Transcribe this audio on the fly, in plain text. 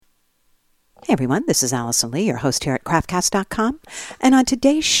Hey everyone, this is Allison Lee, your host here at craftcast.com, and on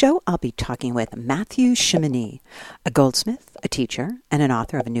today's show I'll be talking with Matthew Shimonie, a goldsmith, a teacher, and an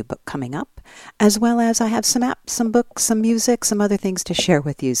author of a new book coming up, as well as I have some apps, some books, some music, some other things to share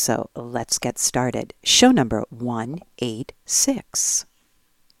with you, so let's get started. Show number 186.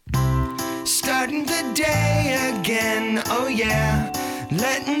 Starting the day again, oh yeah,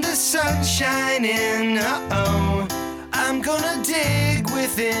 letting the sun shine in, uh-oh. I'm gonna dig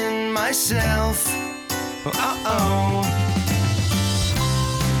within myself, uh-oh.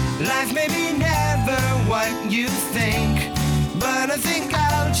 Life may be never what you think, but I think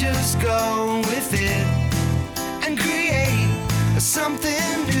I'll just go with it and create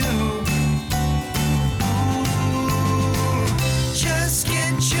something new. Ooh, just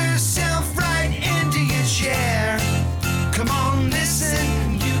get yourself right into your chair. Come on,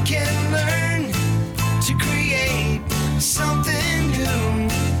 listen, you can learn to create something new.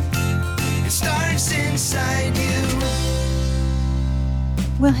 It starts inside you.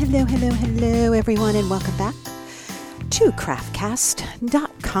 Well, hello, everyone, and welcome back to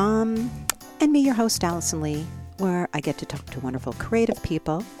craftcast.com and me, your host, Allison Lee, where I get to talk to wonderful creative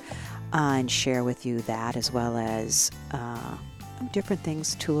people and share with you that, as well as different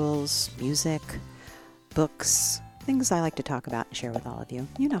things, tools, music, books, things I like to talk about and share with all of you.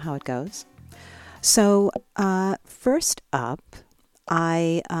 You know how it goes. So first up,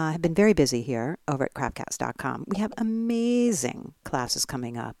 I have been very busy here over at craftcast.com. We have amazing classes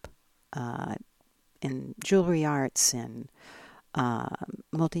coming up in jewelry arts, in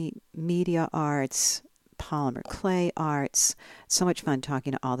multimedia arts, polymer clay arts. So much fun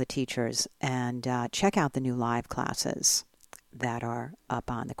talking to all the teachers. And check out the new live classes that are up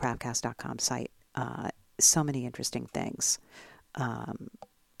on the craftcast.com site. So many interesting things.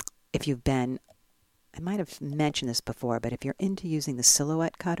 If you've been, I might have mentioned this before, but if you're into using the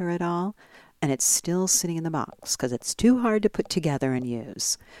silhouette cutter at all, and it's still sitting in the box because it's too hard to put together and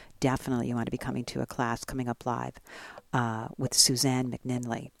use, definitely you want to be coming to a class coming up live with Suzanne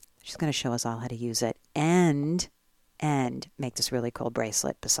McNinley. She's going to show us all how to use it and make this really cool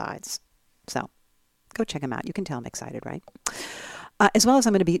bracelet besides. So go check them out. You can tell I'm excited, right? As well as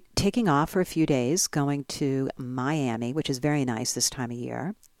I'm going to be taking off for a few days, going to Miami, which is very nice this time of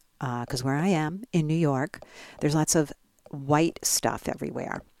year. Because where I am in New York, there's lots of white stuff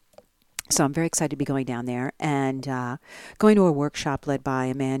everywhere. So I'm very excited to be going down there and going to a workshop led by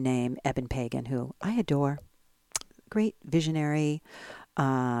a man named Eben Pagan, who I adore. Great visionary,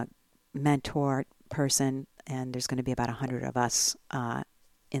 mentor person. And there's going to be about 100 of us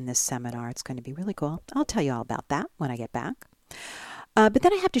in this seminar. It's going to be really cool. I'll tell you all about that when I get back. But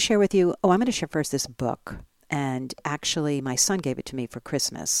then I have to share with you, I'm going to share first this book. And actually, my son gave it to me for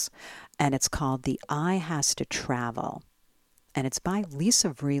Christmas, and it's called The Eye Has to Travel. And it's by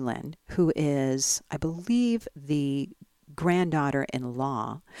Lisa Vreeland, who is, I believe, the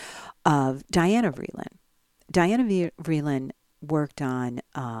granddaughter-in-law of Diana Vreeland. Diana Vreeland worked on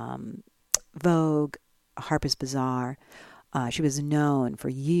Vogue, Harper's Bazaar. She was known for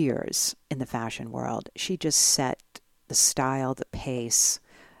years in the fashion world. She just set the style, the pace,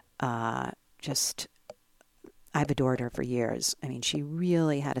 I've adored her for years. I mean, she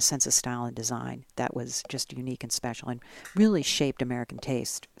really had a sense of style and design that was just unique and special and really shaped American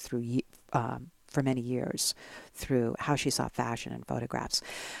taste through for many years through how she saw fashion and photographs.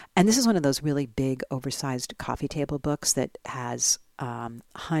 And this is one of those really big, oversized coffee table books that has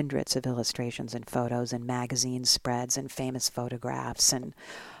hundreds of illustrations and photos and magazine spreads and famous photographs. And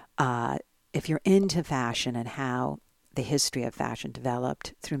if you're into fashion and how the history of fashion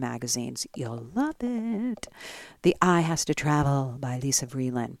developed through magazines, you'll love it. The Eye Has to Travel by Lisa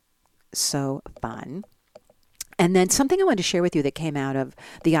Vreeland. So fun. And then something I wanted to share with you that came out of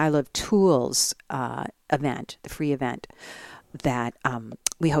the I Love Tools event, the free event that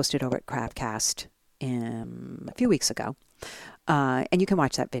we hosted over at Craftcast a few weeks ago. And you can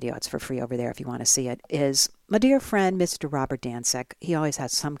watch that video. It's for free over there if you want to see it, is my dear friend, Mr. Robert Dancek. He always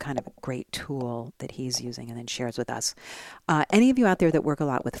has some kind of great tool that he's using and then shares with us. Any of you out there that work a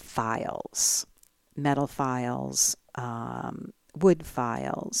lot with files, metal files, wood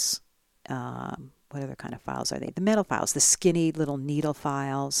files, what other kind of files are they? The metal files, the skinny little needle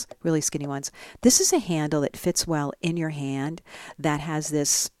files, really skinny ones. This is a handle that fits well in your hand that has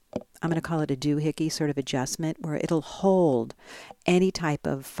this, I'm going to call it a doohickey sort of adjustment, where it'll hold any type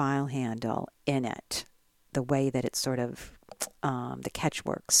of file handle in it, the way that it's sort of, the catch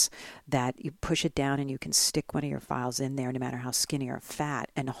works, that you push it down and you can stick one of your files in there no matter how skinny or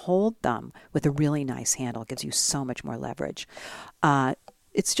fat and hold them with a really nice handle. It gives you so much more leverage.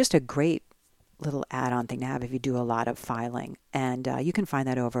 It's just a great little add-on thing to have if you do a lot of filing. And you can find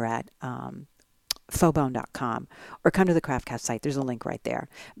that over at Fowbone.com or come to the Craftcast site. There's a link right there.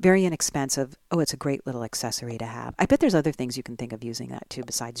 Very inexpensive. Oh, it's a great little accessory to have. I bet there's other things you can think of using that too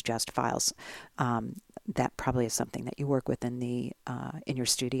besides just files. That probably is something that you work with in your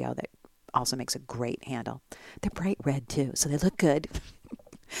studio that also makes a great handle. They're bright red too, so they look good.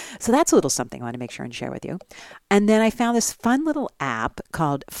 So that's a little something I want to make sure and share with you. And then I found this fun little app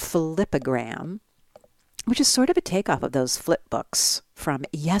called Flipagram, which is sort of a takeoff of those flip books from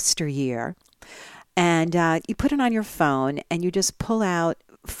yesteryear. And you put it on your phone and you just pull out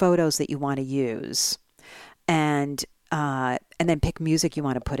photos that you want to use and then pick music you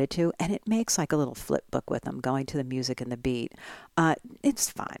want to put it to. And it makes like a little flip book with them, going to the music and the beat. It's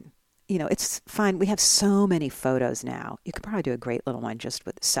fun. It's fun. We have so many photos now. You could probably do a great little one just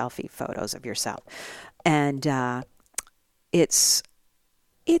with selfie photos of yourself. And it's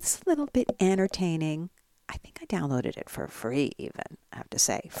a little bit entertaining. I think I downloaded it for free even, I have to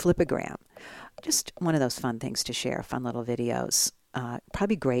say. Flipagram. Just one of those fun things to share, fun little videos.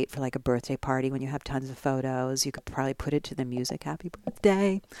 Probably great for like a birthday party when you have tons of photos. You could probably put it to the music, happy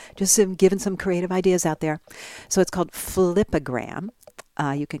birthday. Just giving some creative ideas out there. So it's called Flipagram.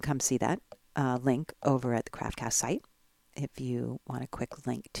 You can come see that link over at the Craftcast site if you want a quick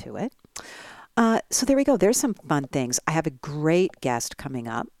link to it. So there we go. There's some fun things. I have a great guest coming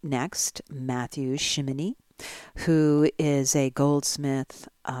up next, Matthew Shimony, who is a goldsmith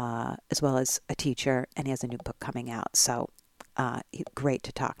as well as a teacher, and he has a new book coming out. So great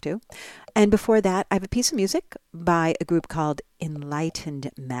to talk to. And before that, I have a piece of music by a group called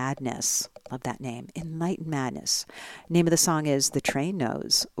Enlightened Madness. Love that name, Enlightened Madness. Name of the song is The Train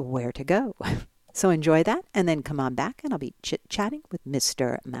Knows Where to Go. So enjoy that, and then come on back, and I'll be chit-chatting with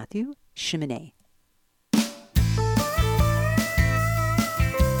Mr. Matthew Shimony.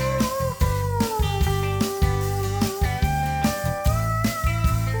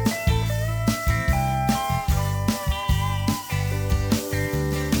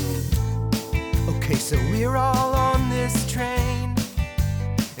 So we're all on this train,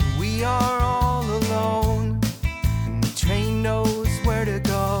 and we are all alone, and the train knows where to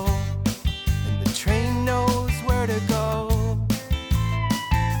go, and the train knows where to go.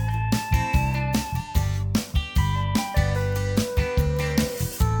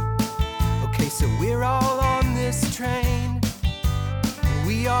 Okay, so we're all on this train, and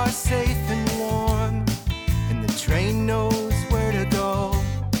we are safe and warm, and the train knows where to go.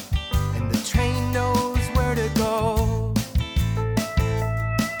 Train knows where to go.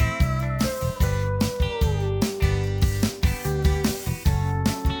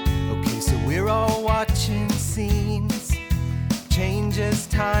 Okay, so we're all watching scenes change as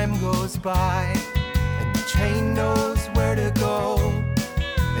time goes by, and the train knows where to go,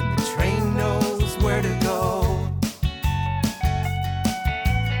 and the train knows where to go.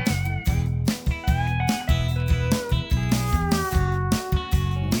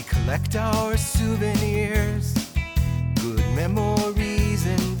 Collect our souvenirs, good memories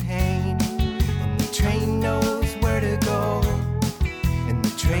and pain, and the train knows where to go, and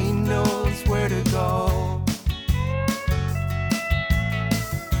the train knows where to go.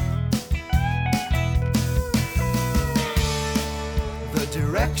 The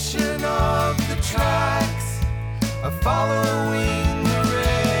direction of the tracks are following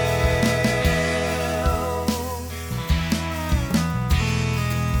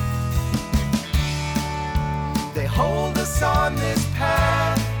the hold us on this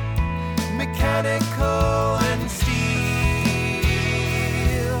path, mechanical and steel.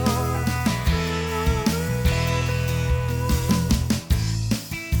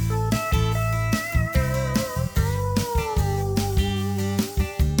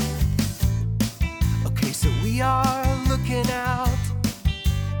 Okay, so we are looking out,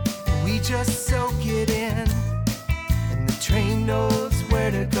 and we just soak it in, and the train knows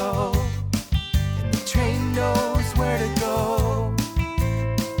where to go, and the train knows where to go.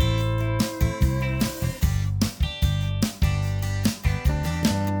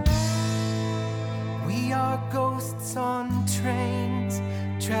 We are ghosts on trains,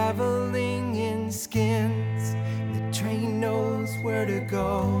 traveling in skins. The train knows where to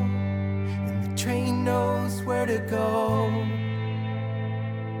go, and the train knows where to go.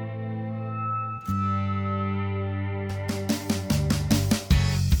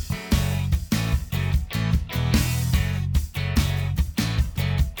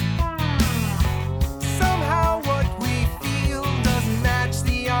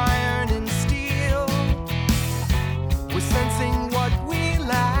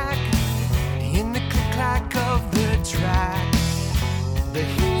 Of the track, the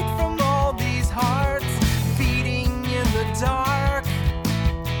heat from all these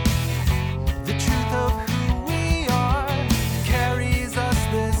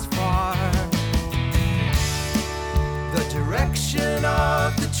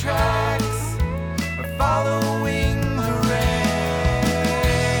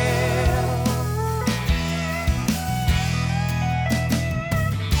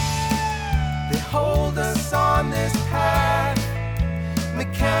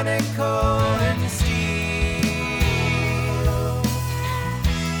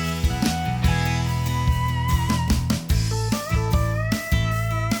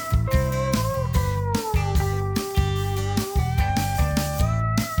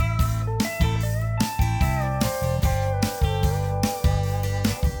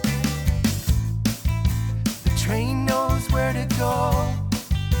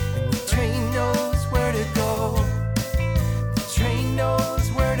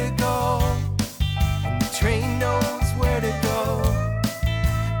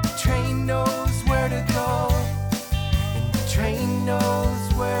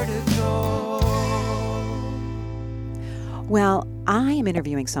Well, I am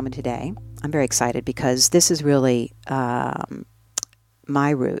interviewing someone today. I'm very excited because this is really my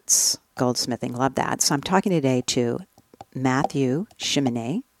roots, goldsmithing. Love that. So I'm talking today to Matthew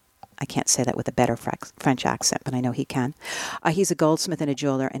Cheminet. I can't say that with a better French accent, but I know he can. He's a goldsmith and a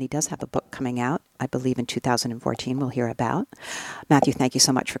jeweler, and he does have a book coming out, I believe in 2014, we'll hear about. Matthew, thank you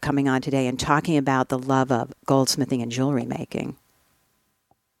so much for coming on today and talking about the love of goldsmithing and jewelry making.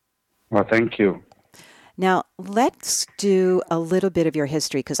 Well, thank you. Now, let's do a little bit of your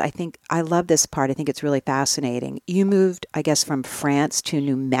history because I love this part. I think it's really fascinating. You moved, I guess, from France to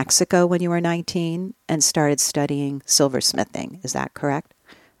New Mexico when you were 19 and started studying silversmithing. Is that correct?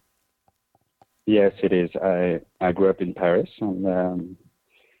 Yes, it is. I grew up in Paris, and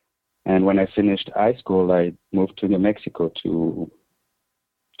when I finished high school, I moved to New Mexico to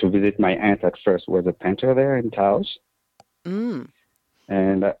visit my aunt. At first, was a painter there in Taos, and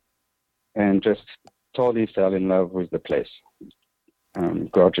just totally fell in love with the place.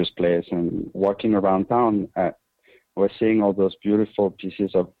 Gorgeous place, and walking around town, I was seeing all those beautiful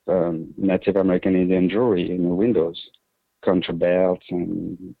pieces of Native American Indian jewelry in the windows, contra belts,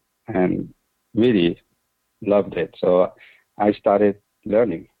 and really loved it. So I started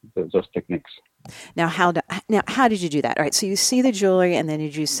learning those techniques. Now, how did you do that? All right, so you see the jewelry, and then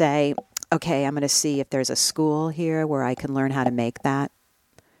did you say, okay, I'm going to see if there's a school here where I can learn how to make that?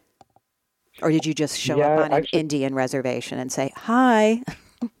 Or did you just show up on an Indian reservation and say, hi,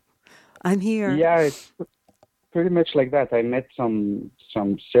 I'm here? Yeah, it's pretty much like that. I met some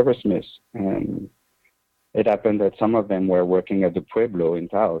silversmiths, and it happened that some of them were working at the Pueblo in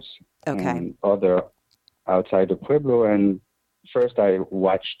Taos. Okay. And other outside the Pueblo. And first I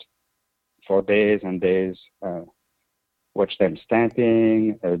watched for days and days, watch them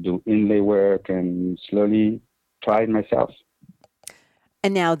stamping, do inlay work, and slowly tried myself.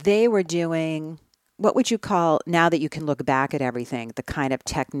 And now they were doing, what would you call, now that you can look back at everything, the kind of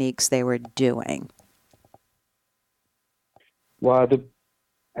techniques they were doing? Well,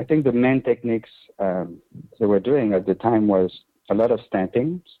 I think the main techniques they were doing at the time was a lot of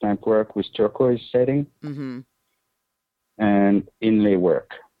stamp work with turquoise setting, and inlay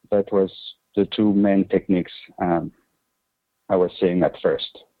work. That was the two main techniques I was seeing at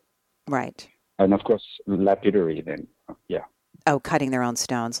first. Right. And of course, lapidary then, yeah. Oh, cutting their own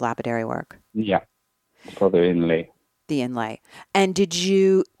stones, lapidary work. Yeah, for the inlay. The inlay. And do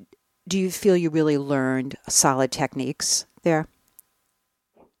you feel you really learned solid techniques there?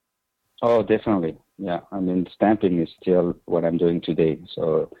 Oh, definitely. Yeah, I mean, stamping is still what I'm doing today.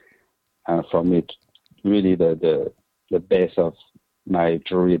 So for me, really the base of my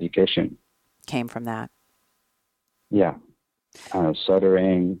jewelry education came from that. Yeah,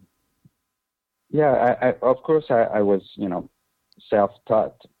 soldering. Yeah, I of course I was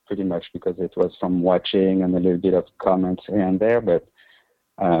self-taught pretty much because it was from watching and a little bit of comments here and there, but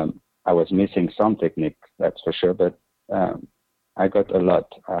I was missing some technique, that's for sure. But I got a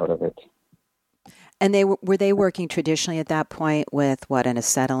lot out of it. And were they working traditionally at that point with an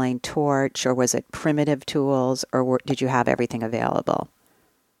acetylene torch, or was it primitive tools, or did you have everything available?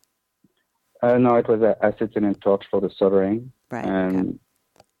 No, it was an acetylene torch for the soldering. Right. And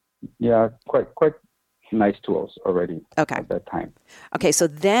yeah, quite nice tools already at that time. Okay, so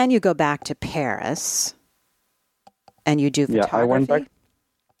then you go back to Paris, and you do photography.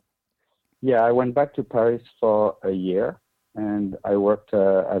 I went back to Paris for a year, and I worked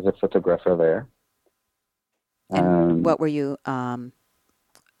as a photographer there. And what were you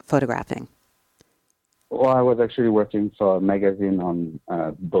photographing? Well, I was actually working for a magazine on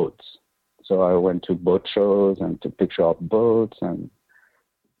boats. So I went to boat shows and took pictures of boats and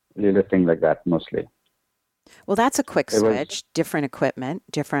little things like that mostly. Well, that's a quick switch. Different equipment,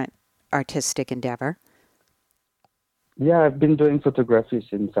 different artistic endeavor. Yeah, I've been doing photography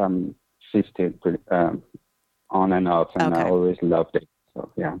since I'm 15, on and off, and I always loved it.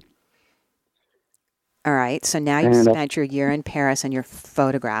 So, yeah. All right. So now you've spent your year in Paris and you're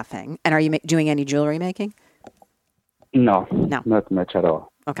photographing. And are you doing any jewelry making? No, not much at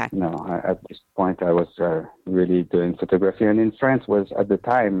all. Okay. No, at this point I was really doing photography. And in France was at the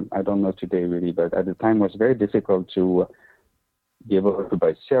time, I don't know today really, but at the time was very difficult to be able to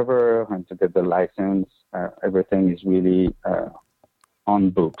buy silver and to get the license. Everything is really on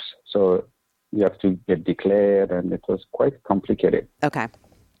books. So you have to get declared, and it was quite complicated. Okay.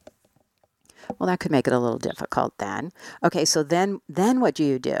 Well, that could make it a little difficult then. Okay, so then what do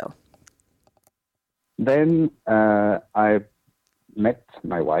you do? Then I met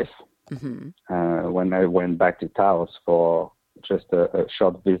my wife when I went back to Taos for just a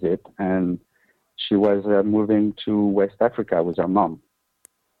short visit, and she was moving to West Africa with her mom.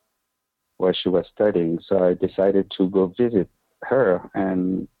 where she was studying. So I decided to go visit her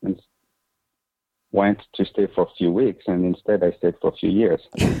and went to stay for a few weeks, and instead I stayed for a few years.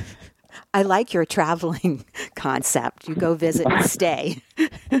 I like your traveling concept. You go visit and stay.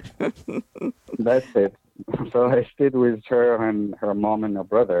 That's it. So I stayed with her and her mom and her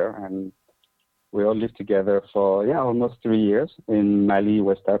brother, and we all lived together for, almost 3 years in Mali,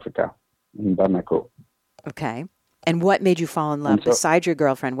 West Africa, in Bamako. Okay. And what made you fall in love, And so, besides your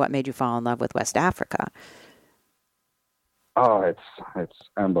girlfriend, what made you fall in love with West Africa? oh, it's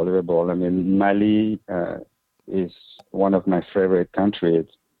unbelievable. I mean, Mali is one of my favorite countries.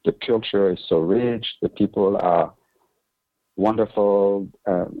 The culture is so rich. The people are wonderful.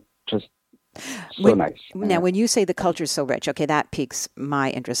 Just so nice. Now, when you say the culture is so rich, okay, that piques my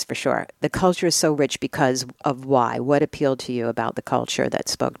interest for sure. The culture is so rich because of why? What appealed to you about the culture that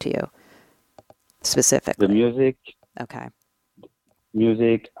spoke to you specifically? The music. Okay.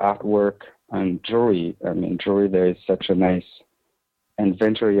 Music, artwork, and jewelry. I mean, jewelry, there is such a nice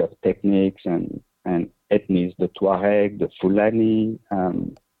inventory of techniques and ethnies, the Tuareg, the Fulani,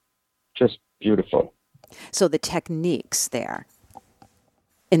 just beautiful. So the techniques there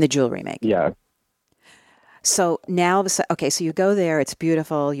in the jewelry making. Yeah. So now, okay, so you go there, it's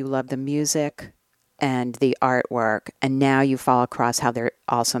beautiful, you love the music and the artwork, and now you fall across how they're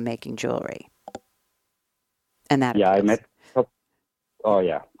also making jewelry. And that Yeah, appeals.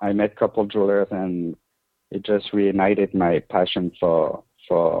 I met a couple jewelers, and it just reignited my passion for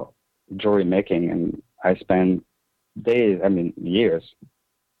jewelry making, and I spent years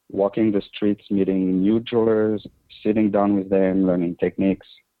walking the streets, meeting new jewelers, sitting down with them, learning techniques,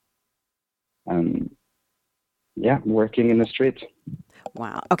 and working in the street.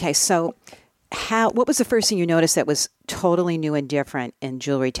 Wow. Okay, so what was the first thing you noticed that was totally new and different in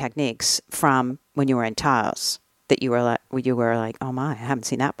jewelry techniques from when you were in Taos that you were like, oh my, I haven't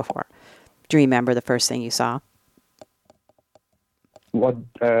seen that before? Do you remember the first thing you saw? What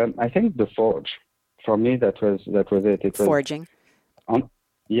I think the forge. For me, that was it. It was forging. On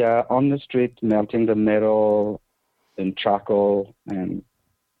the street, melting the metal in charcoal and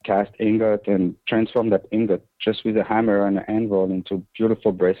cast ingot and transform that ingot just with a hammer and an anvil into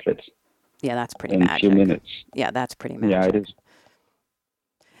beautiful bracelets. Yeah, that's pretty in magic. a few minutes. Yeah, that's pretty magic. Yeah, it is.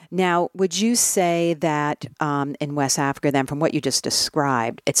 Now, would you say that in West Africa, then, from what you just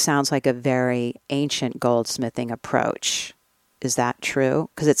described, it sounds like a very ancient goldsmithing approach? Is that true?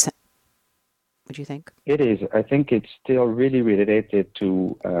 Because what do you think? It is. I think it's still really related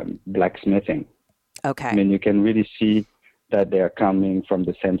to blacksmithing. Okay. I mean, you can really see that they are coming from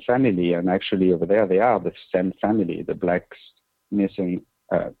the same family, and actually over there they are the same family, the blacksmithing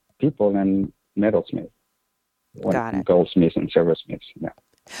people and metalsmiths. Got it. Goldsmiths and silversmiths, yeah.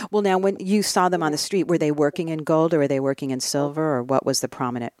 Well, now, when you saw them on the street, were they working in gold or were they working in silver, or what was the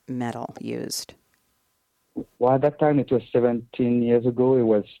prominent metal used? Well, at that time, it was 17 years ago, it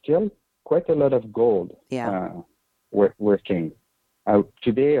was still quite a lot of gold working.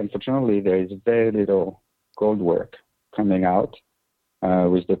 Today, unfortunately, there is very little gold work coming out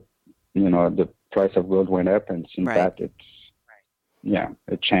with the price of gold went up, and since that, it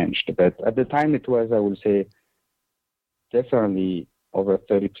changed. But at the time, it was, I would say, definitely over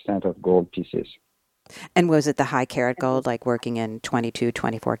 30% of gold pieces. And was it the high carat gold, like working in 22,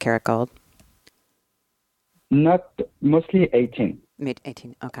 24 carat gold? Not, mostly 18.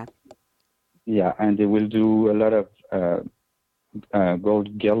 18, okay. Yeah, and they will do a lot of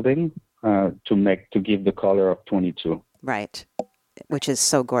gold gilding to give the color of 22. Right, which is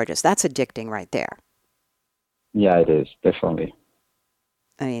so gorgeous. That's addicting right there. Yeah, it is, definitely.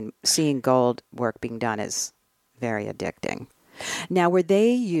 I mean, seeing gold work being done is very addicting. Now, were they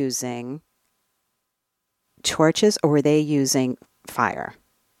using torches or were they using fire?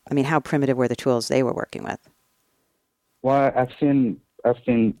 I mean, how primitive were the tools they were working with? Well, I've seen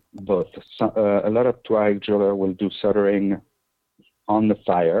both. A lot of Tuareg jeweler will do soldering on the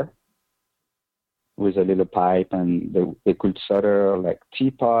fire with a little pipe, and they could solder like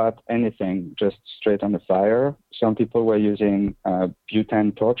teapot, anything, just straight on the fire. Some people were using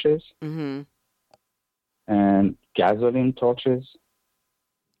butane torches and gasoline torches.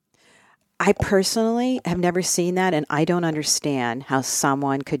 I personally have never seen that, and I don't understand how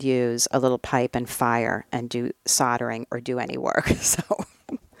someone could use a little pipe and fire and do soldering or do any work.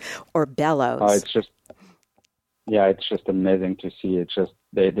 Or bellows. It's just amazing to see. It's just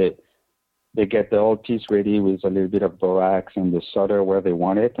they get the whole piece ready with a little bit of borax and the solder where they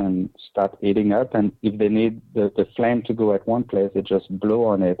want it, and start heating up. And if they need the flame to go at one place, they just blow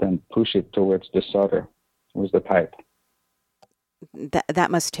on it and push it towards the solder with the pipe. That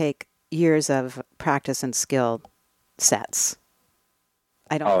must take years of practice and skill sets.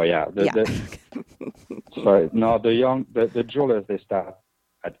 I don't. Oh yeah, sorry, no, the jewelers, they start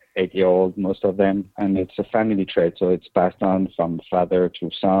at 8-year-old, most of them, and it's a family trade, so it's passed on from father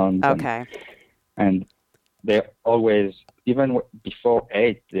to sons. Okay. And they always, even before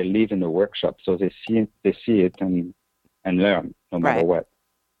 8, they live in the workshop, so they see it and learn no matter Right. what.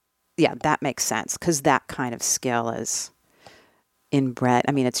 Yeah, that makes sense because that kind of skill is inbred.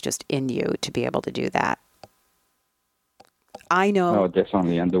 I mean, it's just in you to be able to do that. I know. No,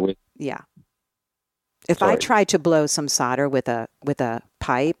 definitely, and the way. Yeah. If I Sorry. tried to blow some solder with a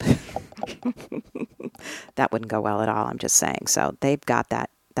pipe, that wouldn't go well at all. I'm just saying. So they've got that.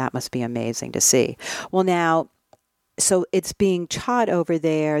 That must be amazing to see. Well, now, so it's being taught over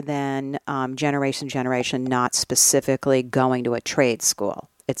there then, generation to generation, not specifically going to a trade school.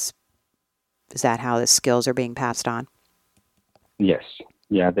 Is that how the skills are being passed on? Yes.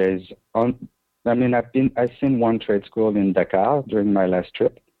 Yeah. I've seen one trade school in Dakar during my last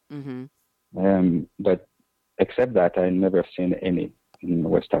trip. Mm-hmm. But except that, I never seen any in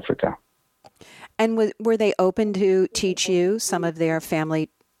West Africa. And were they open to teach you some of their family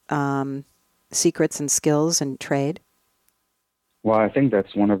secrets and skills and trade? Well, I think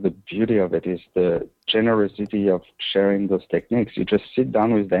that's one of the beauty of it, is the generosity of sharing those techniques. You just sit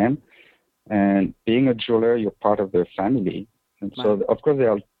down with them, and being a jeweler, you're part of their family. And Wow. so, of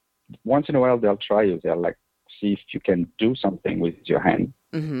course, once in a while they'll try you. They'll like see if you can do something with your hand.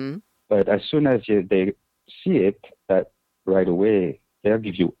 Mm-hmm. But as soon as they see it, that right away they'll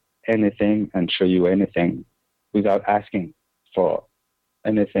give you anything and show you anything without asking for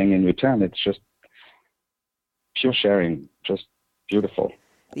anything in return. It's just pure sharing, just beautiful.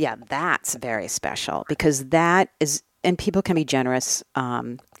 Yeah, that's very special because that is, and people can be generous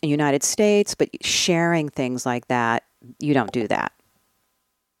in the United States, but sharing things like that, you don't do that.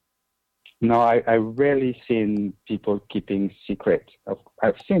 No, I rarely seen people keeping secret.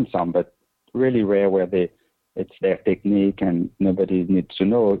 I've seen some, but really rare where it's their technique and nobody needs to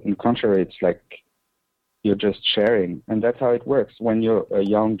know. In contrary, it's like you're just sharing. And that's how it works. When you're a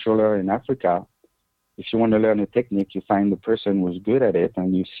young jeweler in Africa, if you want to learn a technique, you find the person who's good at it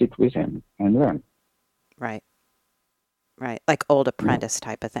and you sit with him and learn. Right. Right. Like old apprentice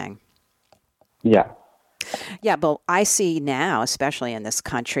type of thing. Yeah. Yeah, but I see now, especially in this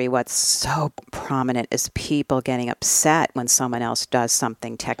country, what's so prominent is people getting upset when someone else does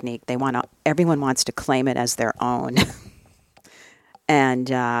something technique. Everyone wants to claim it as their own. And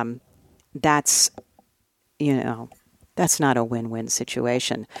that's not a win-win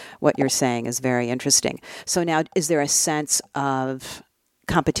situation. What you're saying is very interesting. So now, is there a sense of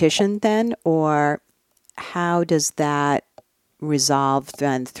competition then, or how does that resolve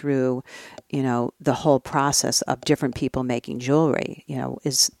then through, the whole process of different people making jewelry?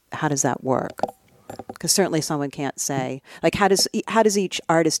 How does that work? Because certainly someone can't say, like, how does each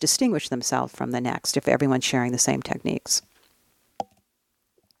artist distinguish themselves from the next if everyone's sharing the same techniques?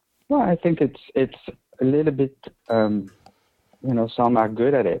 Well, I think it's a little bit, some are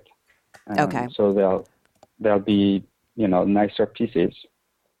good at it. Okay. So they'll be, nicer pieces,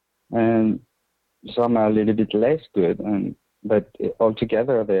 and some are a little bit less good. But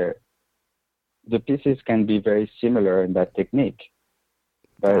altogether, the pieces can be very similar in that technique.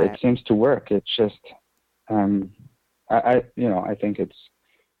 But Right. it seems to work. It's just, I think it's,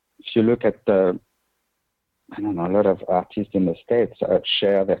 if you look at a lot of artists in the States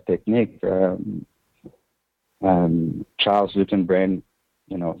share their technique. Charles Luton Brain,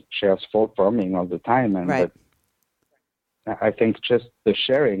 shares folk farming all the time, Right. But I think just the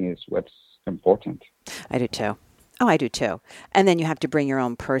sharing is what's important. I do too. Oh, I do too. And then you have to bring your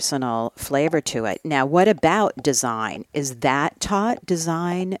own personal flavor to it. Now, what about design? Is that taught,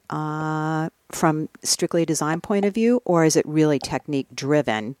 design, from strictly a design point of view, or is it really technique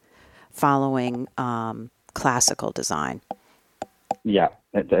driven, following classical design? Yeah,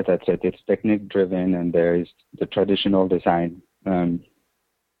 that's it. It's technique driven, and there is the traditional design.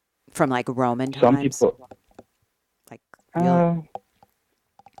 From like Roman Some times? people, Like really?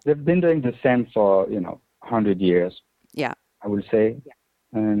 they've been doing the same for 100 years. Yeah. I would say,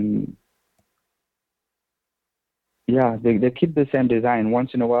 and yeah, they keep the same design.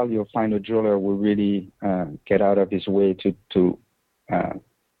 Once in a while, you'll find a jeweler who really get out of his way to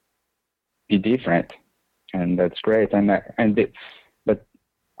be different, and that's great. But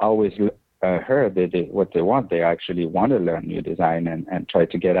I always heard that what they want, they actually want to learn new design and try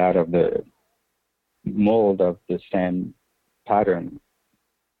to get out of the mold of the same pattern.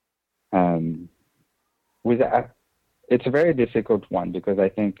 It's a very difficult one because I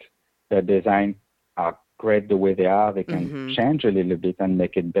think the design are great the way they are. They can change a little bit and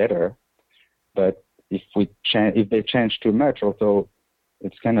make it better. But if they change too much, although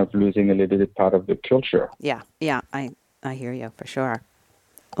it's kind of losing a little bit part of the culture. Yeah, I hear you for sure.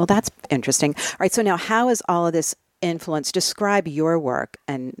 Well, that's interesting. All right, so now how is all of this influence? Describe your work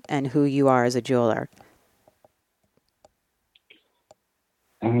and who you are as a jeweler.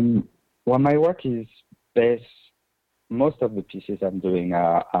 Well, my work is based. Most of the pieces I'm doing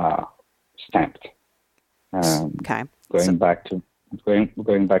are stamped. Okay. Going back to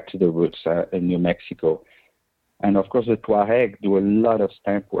the roots in New Mexico, and of course the Tuareg do a lot of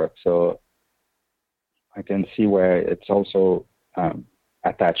stamp work, so I can see where it's also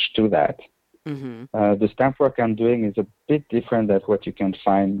attached to that. Mm-hmm. The stamp work I'm doing is a bit different than what you can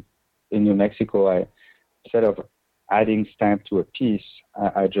find in New Mexico. Instead of adding stamp to a piece,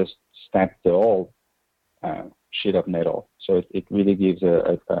 I just stamp the whole sheet of metal. So it really gives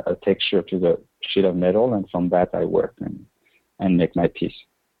a texture to the sheet of metal, and from that I work and make my piece.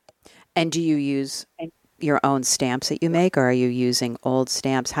 And do you use your own stamps that you make, or are you using old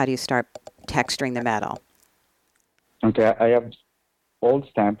stamps? How do you start texturing the metal? Okay, I have old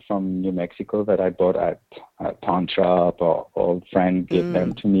stamps from New Mexico that I bought at a pawn shop, or old friend gave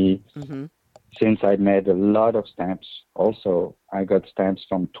them to me. Mm-hmm. Since I made a lot of stamps, also I got stamps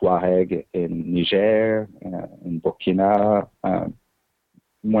from Tuareg in Niger, in Burkina.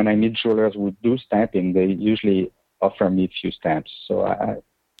 When I meet jewelers who do stamping, they usually offer me a few stamps. So I'm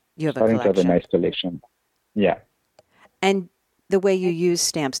starting to have a nice collection. Yeah. And the way you use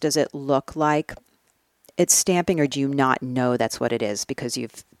stamps, does it look like it's stamping, or do you not know that's what it is because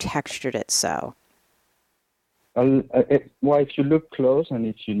you've textured it so? Well, if you look close and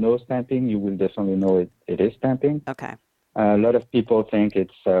if you know stamping, you will definitely know it is stamping. Okay. A lot of people think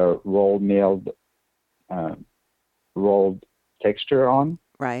it's rolled texture on.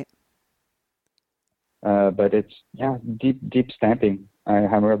 Right. But it's deep stamping. I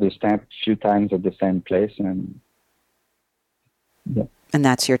hammer the stamp a few times at the same place, and yeah. And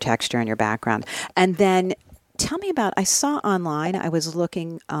that's your texture and your background. And then tell me about, I saw online, I was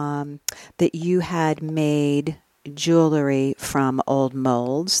looking that you had made jewelry from old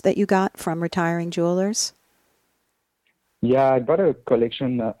molds that you got from retiring jewelers. Yeah, I bought a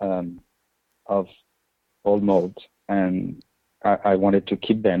collection of old molds, and I wanted to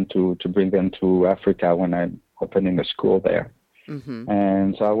keep them to bring them to Africa when I'm opening a school there. Mm-hmm.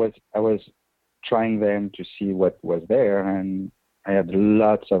 And so I was trying them to see what was there, and I had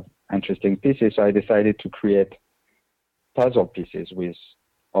lots of interesting pieces. So I decided to create puzzle pieces with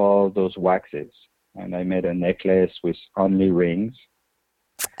all those waxes, and I made a necklace with only rings.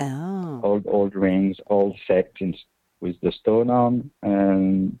 Oh. Old rings, all set with the stone on,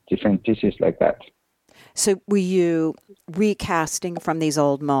 and different pieces like that. So were you recasting from these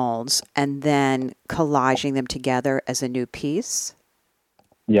old molds and then collaging them together as a new piece?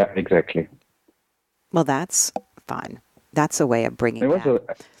 Yeah, exactly. Well, that's fun. That's a way of bringing it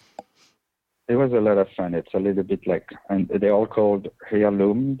back. It was a lot of fun. It's a little bit like, and they're all called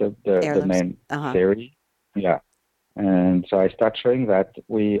heirloom, the main series. Yeah. And so I start showing that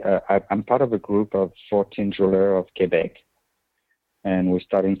I'm part of a group of 14 jewelers of Quebec, and we're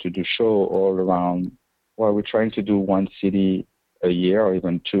starting to do show all around. Well, we're trying to do one city a year or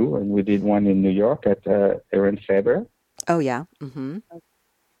even two, and we did one in New York at Aaron Faber. Oh, yeah. Mm-hmm.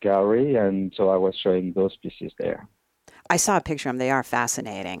 Gallery, and so I was showing those pieces there. I saw a picture of them. They are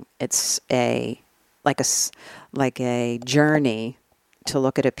fascinating. It's like a journey to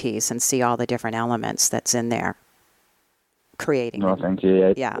look at a piece and see all the different elements that's in there, creating. No, thank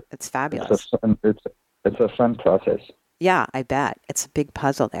you. Yeah, it's fabulous. It's a fun process. Yeah, I bet. It's a big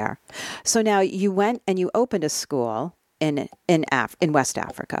puzzle there. So now you went and you opened a school in West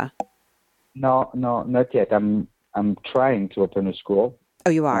Africa. No, not yet. I'm trying to open a school. Oh,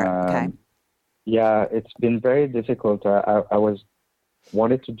 you are? Okay. Yeah, it's been very difficult. I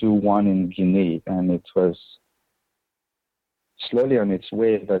wanted to do one in Guinea, and it was slowly on its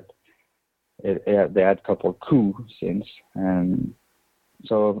way, but they had a couple coups since, and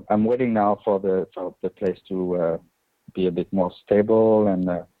so I'm waiting now for the place to be a bit more stable, and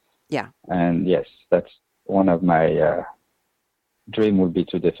and yes, that's one of my dream would be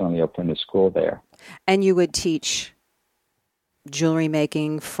to definitely open a school there. And you would teach jewelry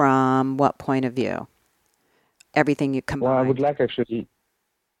making from what point of view? Everything you combine. Well, I would like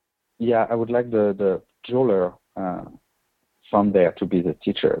the jeweler from there to be the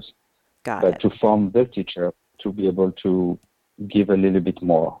teachers. But to form the teacher to be able to give a little bit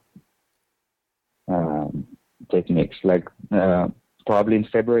more techniques. Like probably in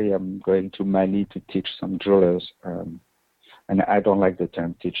February, I'm going to Mali to teach some jewelers. And I don't like the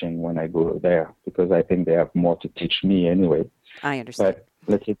term teaching when I go there because I think they have more to teach me anyway. I understand.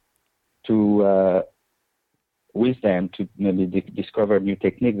 But let's say to with them to maybe discover new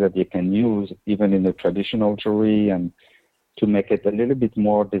techniques that they can use even in the traditional jewelry, and to make it a little bit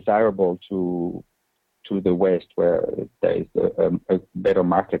more desirable to the West, where there is a better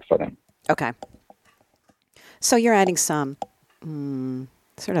market for them. Okay. So you're adding some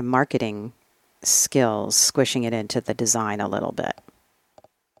sort of marketing skills, squishing it into the design a little bit.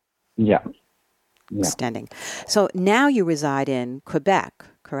 Yeah. Extending. So now you reside in Quebec,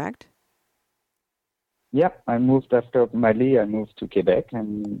 correct? Yeah, I moved after Mali. I moved to Quebec,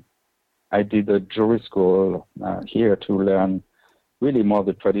 and I did a jewelry school here to learn really more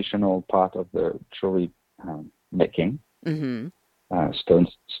the traditional part of the jewelry making, stone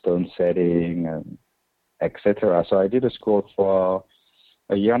setting, etc. So I did a school for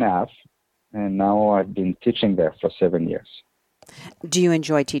a year and a half, and now I've been teaching there for 7 years. Do you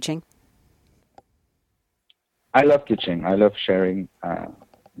enjoy teaching? I love teaching. I love sharing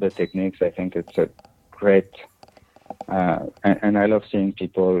the techniques. I think it's a great, and I love seeing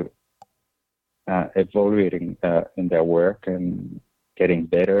people evaluating in their work and getting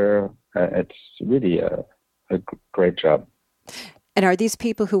better. It's really a great job. And are these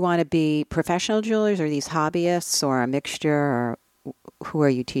people who want to be professional jewelers, or these hobbyists, or a mixture, or who are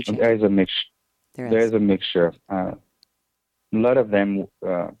you teaching? There is a mix. There is a mixture. A lot of them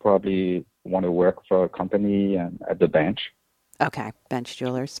probably want to work for a company and at the bench. Okay, bench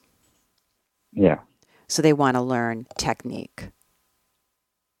jewelers. Yeah. So they want to learn technique.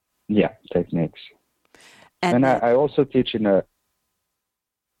 Yeah, techniques. And I also teach in a...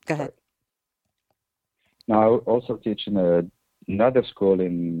 Go ahead. Now, I also teach in another school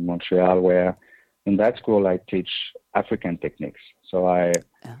in Montreal, where in that school I teach African techniques. So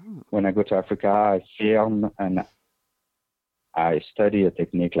when I go to Africa, I film and I study a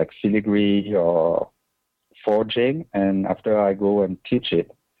technique like filigree or forging, and after I go and teach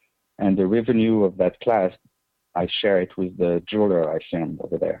it, and the revenue of that class, I share it with the jeweler I filmed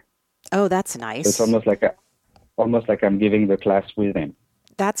over there. Oh, that's nice. So it's almost like I'm giving the class with him.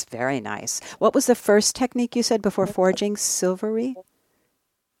 That's very nice. What was the first technique you said before forging? Silvery?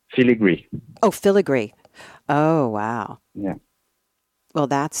 Filigree. Oh, filigree. Oh, wow. Yeah. Well,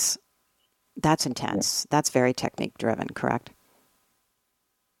 that's intense. Yeah. That's very technique driven, correct?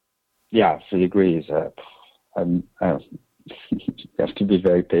 Yeah, filigree is you have to be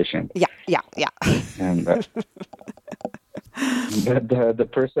very patient. Yeah. And the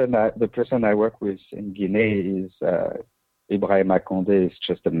person I work with in Guinea is Ibrahim Akonde. Is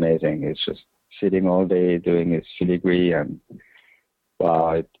just amazing. It's just sitting all day doing his filigree, and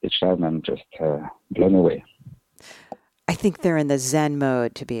wow, each time I'm just blown away. I think they're in the Zen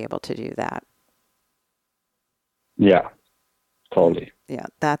mode to be able to do that. Yeah, totally. Yeah,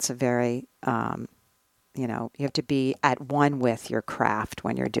 that's a very, you have to be at one with your craft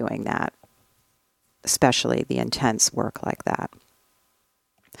when you're doing that, especially the intense work like that.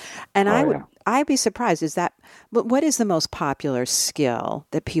 And I'd be surprised, what is the most popular skill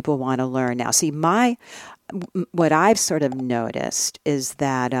that people want to learn now? See, what I've sort of noticed is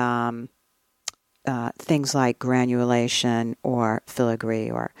that things like granulation or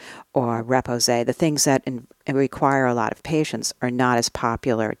filigree or repoussé, the things that require a lot of patience, are not as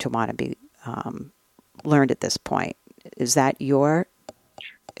popular to want to be learned at this point. Is that your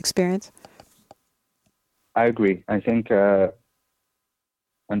experience? I agree. I think,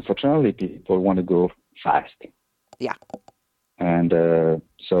 unfortunately, people want to go fast. Yeah. And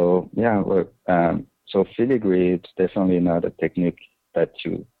so filigree, it's definitely not a technique that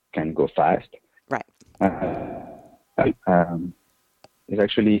you can go fast. Right. It's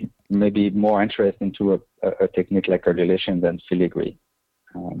actually maybe more interesting to a technique like granulation than filigree,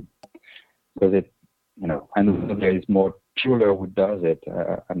 because it, I know there is more jeweler who does it.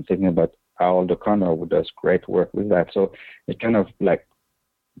 I'm thinking about Harold O'Connor, who does great work with that. So it kind of like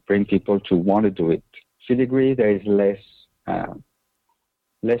bring people to want to do it. Filigree, there is less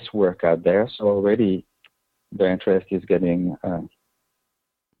work out there, so already the interest is getting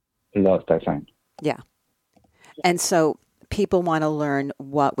lost, I find. Yeah. And so people want to learn,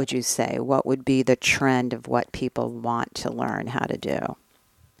 what would you say? What would be the trend of what people want to learn how to do?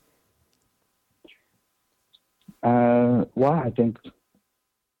 I think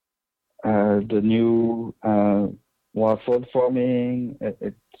the new fold forming,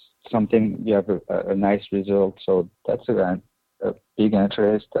 it's something you have a nice result. So that's a big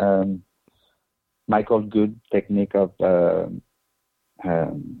interest. Michael Good technique of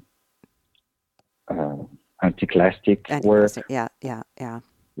anti-clastic work. Yeah.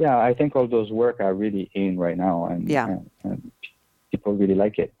 Yeah, I think all those work are really in right now, and people really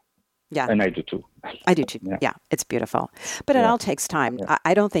like it. Yeah. And I do too. I do too. Yeah. Yeah, it's beautiful. But it Yeah. all takes time. Yeah.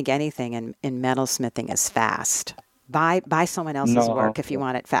 I don't think anything in metalsmithing is fast. Buy someone else's No, work if you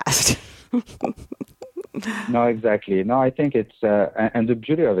want it fast. no, exactly. No, I think it's, and the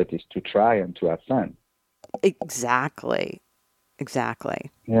beauty of it is to try and to have fun. Exactly.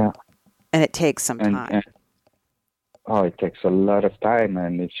 Exactly. Yeah. And it takes some time. And oh, it takes a lot of time.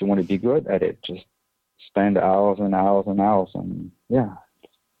 And if you want to be good at it, just spend hours and hours and hours. And yeah,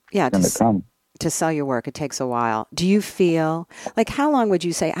 Yeah, it's going to come. to sell your work, it takes a while. Do you feel like how long do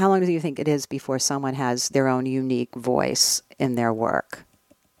you think it is before someone has their own unique voice in their work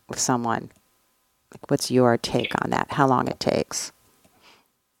with someone? Like, what's your take on that? How long it takes?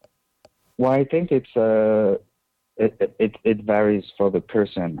 Well, I think it's it varies for the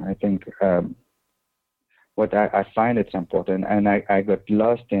person. I think what I find it's important, and I got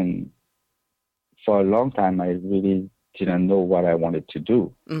lost in for a long time. I really didn't know what I wanted to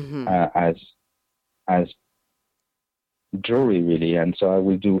do as jewelry, really, and so I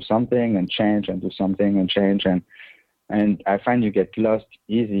will do something and change and do something and change, and I find you get lost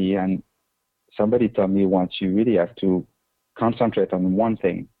easy. And somebody told me once, you really have to concentrate on one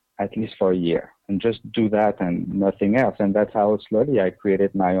thing at least for a year and just do that and nothing else. And that's how slowly I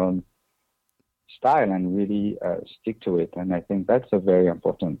created my own style and really stick to it. And I think that's a very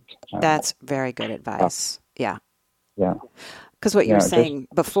important. That's very good advice. Yeah. Yeah. Because what you were saying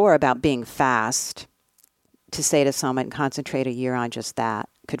before about being fast, to say to someone, concentrate a year on just that,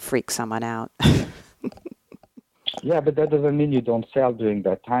 could freak someone out. Yeah, but that doesn't mean you don't sell during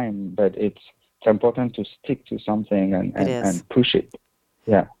that time. But it's important to stick to something and push it.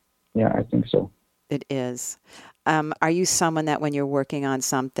 Yeah. Yeah, I think so. It is. Are you someone that when you're working on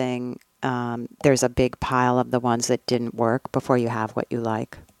something, there's a big pile of the ones that didn't work before you have what you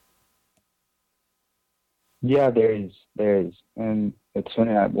like? Yeah, there is. And it's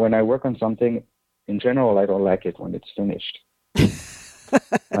funny, when I work on something, in general, I don't like it when it's finished.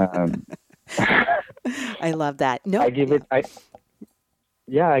 I love that. No, I give it,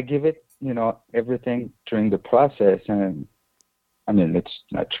 everything during the process. And I mean, it's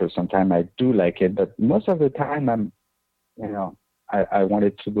not true. Sometimes I do like it, but most of the time I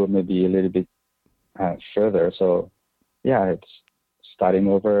wanted to go maybe a little bit further. So yeah, it's starting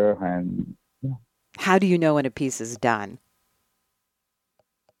over. And yeah. How do you know when a piece is done?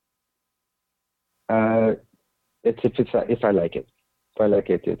 If I like it. If I like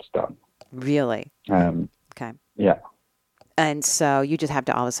it, it's done. Really? Okay. Yeah. And so you just have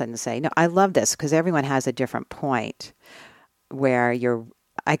to all of a sudden say, no, I love this, because everyone has a different point where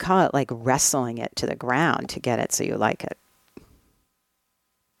I call it like wrestling it to the ground to get it so you like it.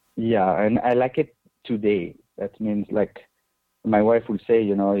 Yeah, and I like it today. That means, like, my wife will say,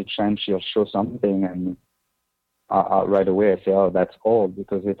 each time she'll show something, and right away I say, oh, that's old,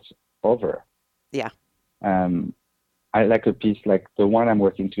 because it's over. Yeah. I like a piece like the one I'm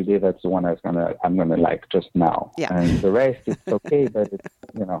working today. That's the one I'm gonna like just now. Yeah. And the rest is okay, but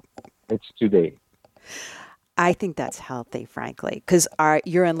it's today. I think that's healthy, frankly, because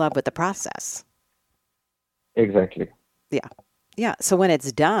you're in love with the process. Exactly. Yeah. Yeah. So when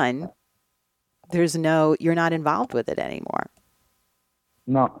it's done, you're not involved with it anymore.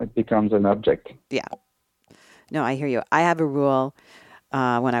 No, it becomes an object. Yeah. No, I hear you. I have a rule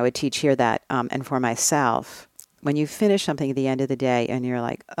when I would teach here that, and for myself, when you finish something at the end of the day and you're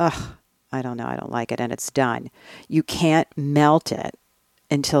like, ugh, I don't know, I don't like it, and it's done, you can't melt it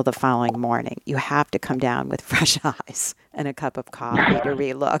until the following morning. You have to come down with fresh eyes and a cup of coffee to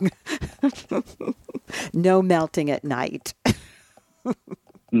relook. No melting at night.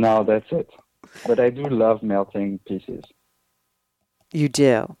 No, that's it. But I do love melting pieces. You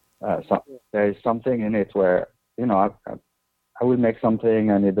do? So there is something in it where, I will make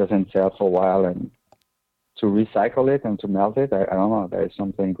something and it doesn't sell for a while, and to recycle it and to melt it, I don't know, there is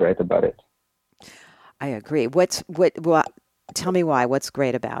something great about it. I agree. Tell me why. What's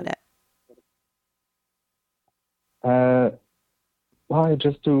great about it? Well,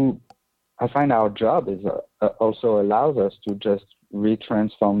 I find our job is also allows us to just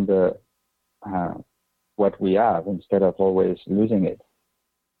retransform what we have instead of always losing it.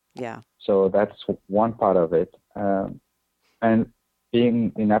 Yeah. So that's one part of it. And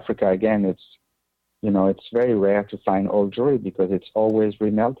being in Africa, again, it's very rare to find old jewelry because it's always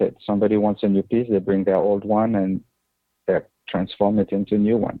remelted. Somebody wants a new piece, they bring their old one and they transform it into a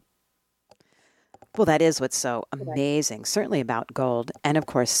new one. Well, that is what's so amazing, certainly about gold and, of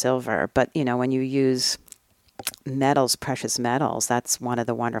course, silver. But, when you use metals, precious metals, that's one of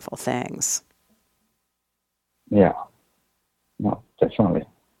the wonderful things. Yeah. No, definitely.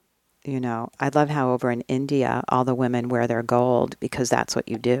 I love how over in India, all the women wear their gold because that's what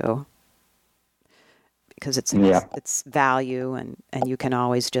you do. because it's Yeah. it's value, and you can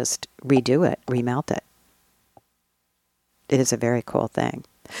always just redo it, remelt it. It is a very cool thing.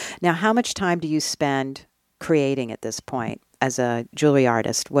 Now, how much time do you spend creating at this point as a jewelry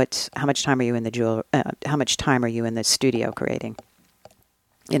artist? How much time are you in the how much time are you in the studio creating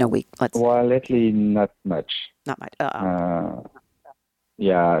in a week? Well, lately, not much. Not much.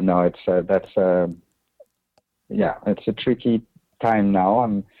 Yeah, no, it's it's a tricky time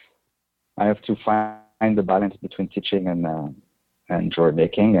now. I have to find the balance between teaching and jewelry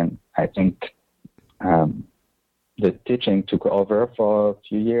making, and I think the teaching took over for a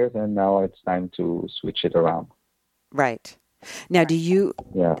few years, and now it's time to switch it around. Right. Now,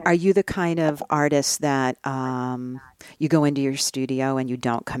 are you the kind of artist that you go into your studio and you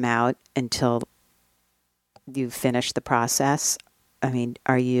don't come out until you finish the process? I mean,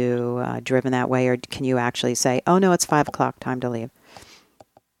 are you driven that way, or can you actually say, oh, no, it's 5 o'clock, time to leave?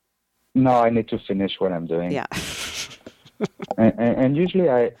 No, I need to finish what I'm doing. Yeah. and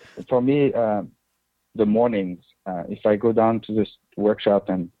usually, for me, the mornings, if I go down to this workshop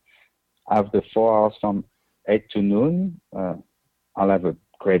and have the 4 hours from 8 to noon, I'll have a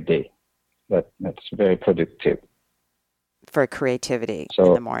great day. That's very productive. For creativity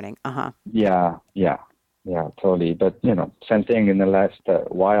in the morning. Uh-huh. Yeah, totally. But, same thing in the last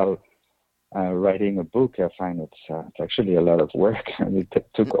while writing a book, I find it's actually a lot of work. And it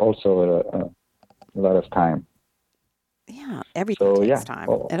took also a lot of time. Yeah, everything takes time.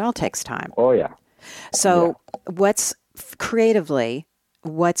 It all takes time. Oh, yeah. So what's creatively,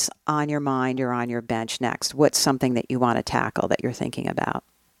 what's on your mind or on your bench next? What's something that you want to tackle that you're thinking about?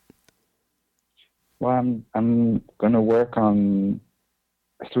 Well, I'm going to work on,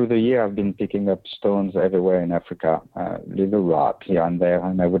 through the year, I've been picking up stones everywhere in Africa, little rock here and there,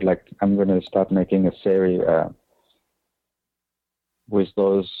 and I'm going to start making a series with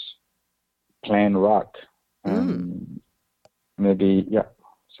those plain rock. Maybe,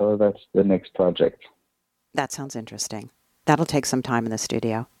 so that's the next project. That sounds interesting. That'll take some time in the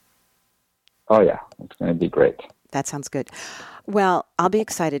studio. Oh, yeah. It's going to be great. That sounds good. Well, I'll be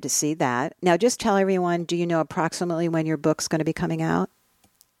excited to see that. Now, just tell everyone, do you know approximately when your book's going to be coming out?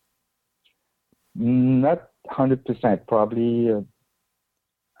 Not 100%. Probably,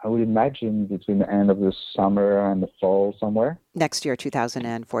 I would imagine between the end of the summer and the fall somewhere. Next year,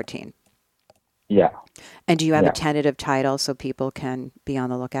 2014. Yeah. And do you have a tentative title so people can be on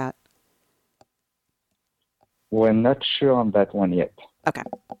the lookout? We're not sure on that one yet. Okay.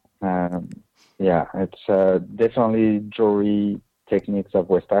 It's definitely jewelry techniques of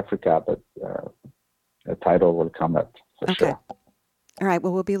West Africa, but a title will come up for sure. All right.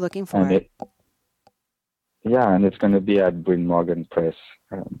 Well, we'll be looking for it. And it's going to be at Bryn Morgan Press.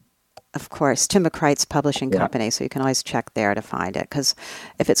 Of course, Tim McCrite's publishing company, so you can always check there to find it. Because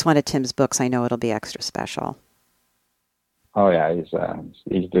if it's one of Tim's books, I know it'll be extra special. Oh yeah,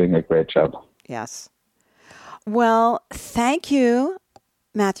 he's doing a great job. Yes. Well, thank you,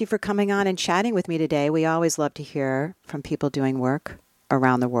 Matthew, for coming on and chatting with me today. We always love to hear from people doing work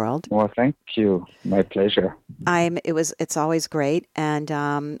around the world. Well, thank you. My pleasure. It's always great, and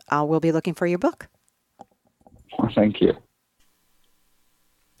we'll be looking for your book. Well, thank you.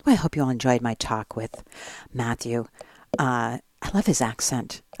 Well, I hope you all enjoyed my talk with Matthew. I love his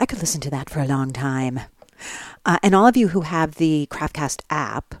accent. I could listen to that for a long time. And all of you who have the Craftcast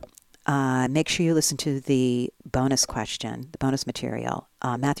app, make sure you listen to the bonus question, the bonus material.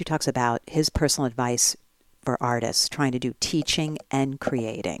 Matthew talks about his personal advice for artists trying to do teaching and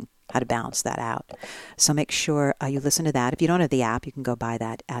creating, how to balance that out. So make sure you listen to that. If you don't have the app, you can go buy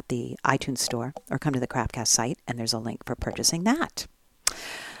that at the iTunes store or come to the Craftcast site, and there's a link for purchasing that.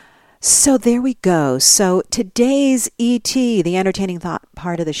 So there we go. So today's ET, the entertaining thought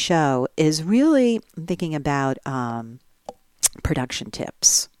part of the show, is really thinking about production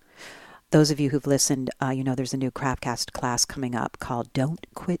tips. Those of you who've listened, there's a new Craftcast class coming up called Don't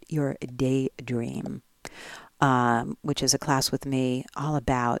Quit Your Daydream, which is a class with me all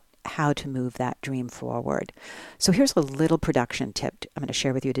about how to move that dream forward. So here's a little production tip I'm going to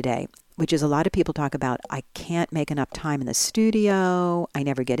share with you today, which is a lot of people talk about, I can't make enough time in the studio, I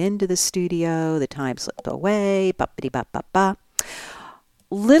never get into the studio, the time slipped away, ba-ba-dee-ba-ba-ba.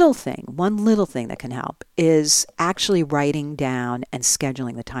 One little thing that can help is actually writing down and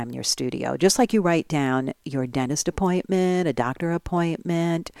scheduling the time in your studio. Just like you write down your dentist appointment, a doctor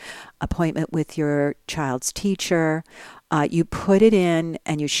appointment with your child's teacher, you put it in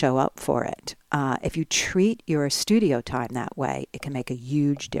and you show up for it. If you treat your studio time that way, it can make a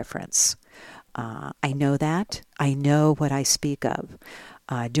huge difference. I know that. I know what I speak of.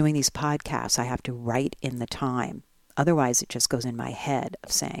 Doing these podcasts, I have to write in the time. Otherwise, it just goes in my head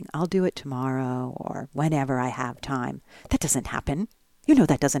of saying, I'll do it tomorrow or whenever I have time. That doesn't happen. You know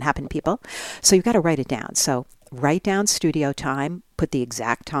that doesn't happen, people. So you've got to write it down. So write down studio time, put the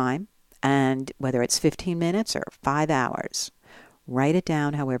exact time, and whether it's 15 minutes or 5 hours, write it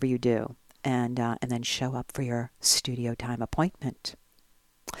down however you do, and then show up for your studio time appointment.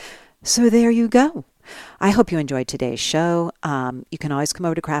 So there you go. I hope you enjoyed today's show. You can always come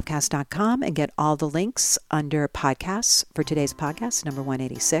over to craftcast.com and get all the links under podcasts for today's podcast, number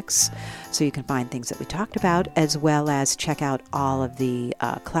 186. So you can find things that we talked about, as well as check out all of the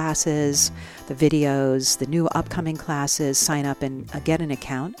classes, the videos, the new upcoming classes. Sign up and get an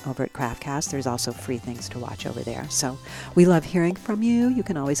account over at Craftcast. There's also free things to watch over there. So we love hearing from you. You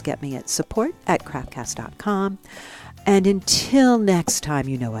can always get me at support@craftcast.com. And until next time,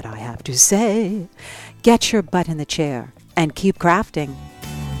 you know what I have to say. Get your butt in the chair and keep crafting.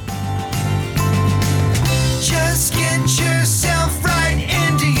 Just get yourself right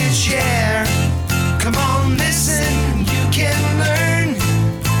into your chair. Come on, listen, you can learn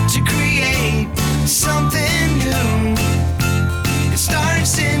to create something new. It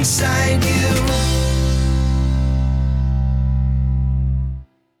starts inside you.